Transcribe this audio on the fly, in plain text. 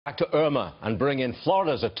Back to Irma and bring in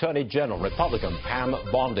Florida's Attorney General, Republican Pam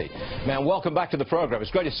Bondi. Ma'am, welcome back to the program. It's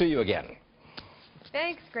great to see you again.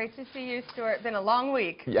 Thanks. Great to see you, Stuart. It's been a long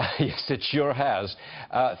week. Yeah, yes, it sure has.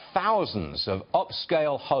 Thousands of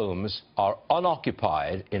upscale homes are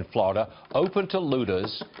unoccupied in Florida, open to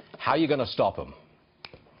looters. How are you going to stop them?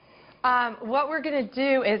 What we're going to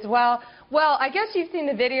do is, well, I guess you've seen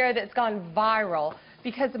the video that's gone viral.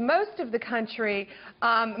 Because most of the country,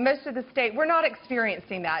 most of the state, we're not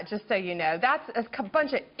experiencing that, just so you know. That's a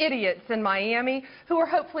bunch of idiots in Miami who are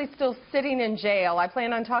hopefully still sitting in jail. I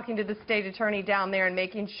plan on talking to the state attorney down there and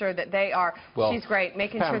making sure that they are, she's great,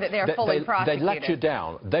 making sure that they are fully prosecuted. They let you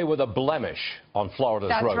down. They were the blemish on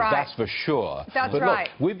Florida's road, that's for sure. That's but right.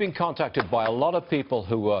 Look, we've been contacted by a lot of people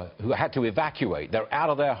who had to evacuate. They're out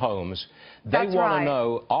of their homes. They want to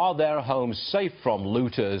know, are their homes safe from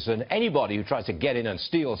looters and anybody who tries to get in and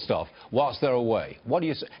steal stuff whilst they're away?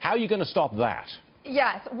 How are you going to stop that?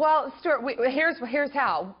 Yes. Well, Stuart, here's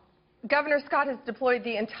how. Governor Scott has deployed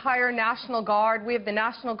the entire National Guard. We have the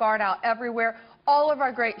National Guard out everywhere. All of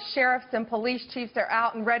our great sheriffs and police chiefs are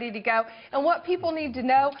out and ready to go. And what people need to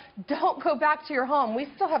know, don't go back to your home. We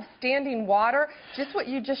still have standing water. Just what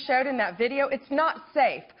you just showed in that video, it's not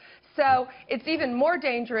safe. So it's even more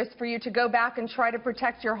dangerous for you to go back and try to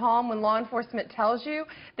protect your home when law enforcement tells you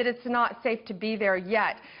that it's not safe to be there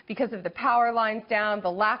yet because of the power lines down, the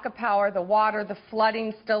lack of power, the water, the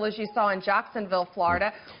flooding still, as you saw in Jacksonville,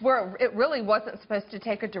 Florida, where it really wasn't supposed to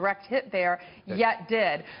take a direct hit there, yet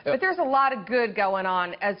did. But there's a lot of good going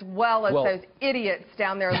on, as well as those idiots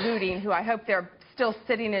down there looting who I hope they're still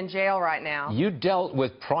sitting in jail right now. You dealt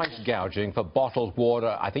with price gouging for bottled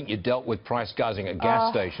water. I think you dealt with price gouging at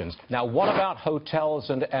gas stations. Now, what about hotels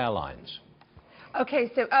and airlines?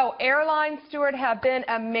 Okay, so, airlines, Stuart, have been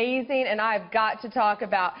amazing, and I've got to talk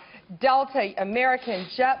about Delta, American,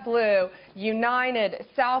 JetBlue, United,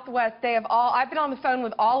 Southwest. They have all, I've been on the phone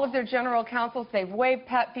with all of their general counsels. They've waived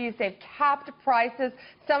pet fees. They've capped prices,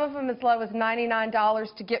 some of them as low as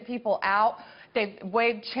 $99 to get people out. They've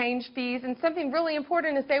waived change fees, and something really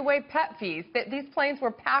important is they waived pet fees. These planes were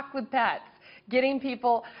packed with pets, getting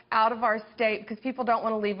people out of our state because people don't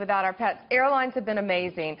want to leave without our pets. Airlines have been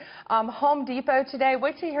amazing. Home Depot today,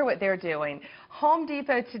 wait till you hear what they're doing. Home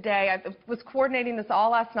Depot today, I was coordinating this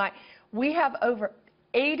all last night. We have over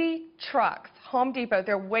 80 trucks, Home Depot,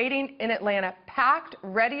 they're waiting in Atlanta, packed,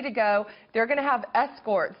 ready to go. They're going to have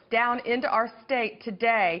escorts down into our state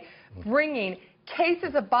today, bringing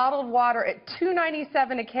cases of bottled water at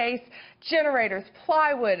 $2.97 a case, generators,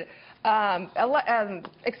 plywood,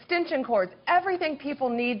 extension cords, everything people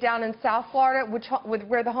need down in South Florida,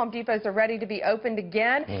 where the Home Depots are ready to be opened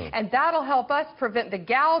again. And that'll help us prevent the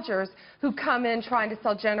gougers who come in trying to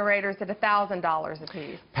sell generators at $1,000 a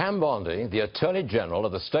piece. Pam Bondi, the Attorney General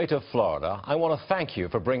of the state of Florida, I want to thank you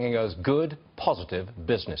for bringing us good, positive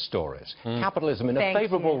business stories. Capitalism in a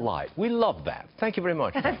favorable light. We love that. Thank you very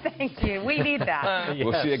much. Thank you. We need that.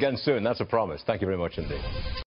 We'll see you again soon. That's a promise. Thank you very much indeed.